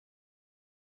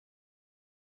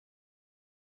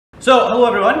So, hello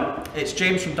everyone, it's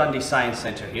James from Dundee Science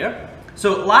Centre here.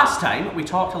 So last time we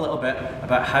talked a little bit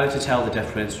about how to tell the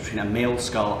difference between a male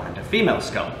skull and a female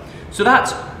skull. So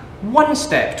that's one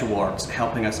step towards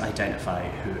helping us identify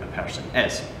who a person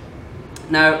is.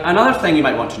 Now, another thing you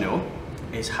might want to know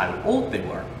is how old they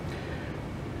were.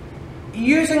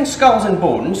 Using skulls and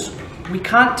bones, we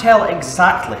can't tell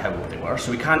exactly how old they were,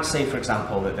 so we can't say, for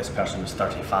example, that this person was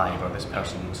 35 or this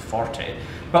person was 40,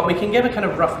 but we can give a kind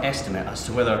of rough estimate as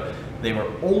to whether they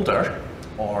were older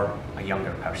or a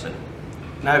younger person.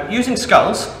 Now, using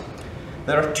skulls,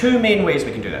 there are two main ways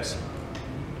we can do this.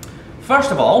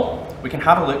 First of all, we can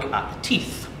have a look at the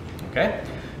teeth, okay?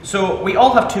 So we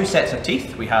all have two sets of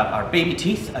teeth. We have our baby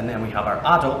teeth and then we have our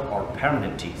adult or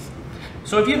permanent teeth.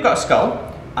 So if you've got a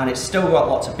skull and it's still got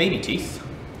lots of baby teeth,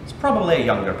 it's probably a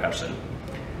younger person.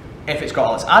 If it's got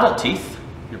all its adult teeth,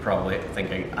 you're probably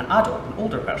thinking an adult, an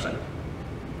older person.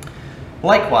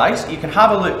 Likewise, you can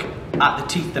have a look at the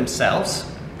teeth themselves.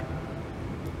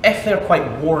 If they're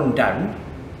quite worn down,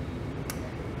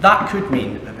 that could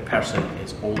mean that the person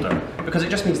is older, because it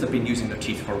just means they've been using their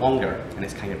teeth for longer and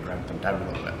it's kind of ground them down a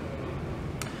little bit.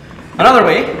 Another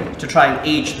way to try and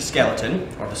age the skeleton,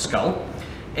 or the skull,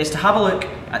 is to have a look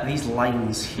at these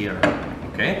lines here.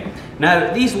 Okay?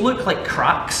 Now, these look like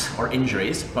cracks or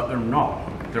injuries, but they're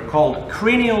not. They're called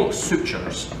cranial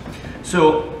sutures.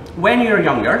 So, when you're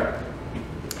younger,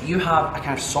 you have a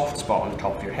kind of soft spot on the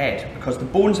top of your head because the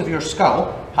bones of your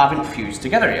skull haven't fused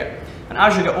together yet. And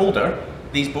as you get older,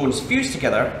 these bones fuse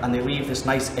together and they leave this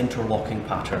nice interlocking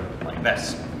pattern like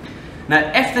this.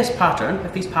 Now, if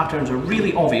these patterns are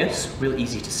really obvious, really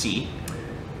easy to see,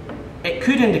 it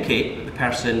could indicate that the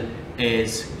person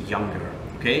is younger.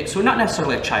 Okay, so not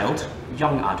necessarily a child,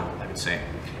 young adult, I would say.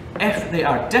 If they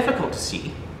are difficult to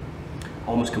see,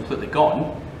 almost completely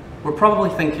gone, we're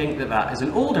probably thinking that that is an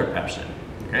older person.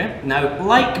 Okay? Now,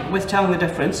 like with telling the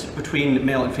difference between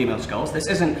male and female skulls, this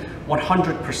isn't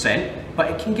 100%,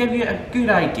 but it can give you a good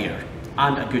idea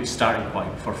and a good starting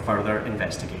point for further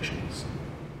investigations.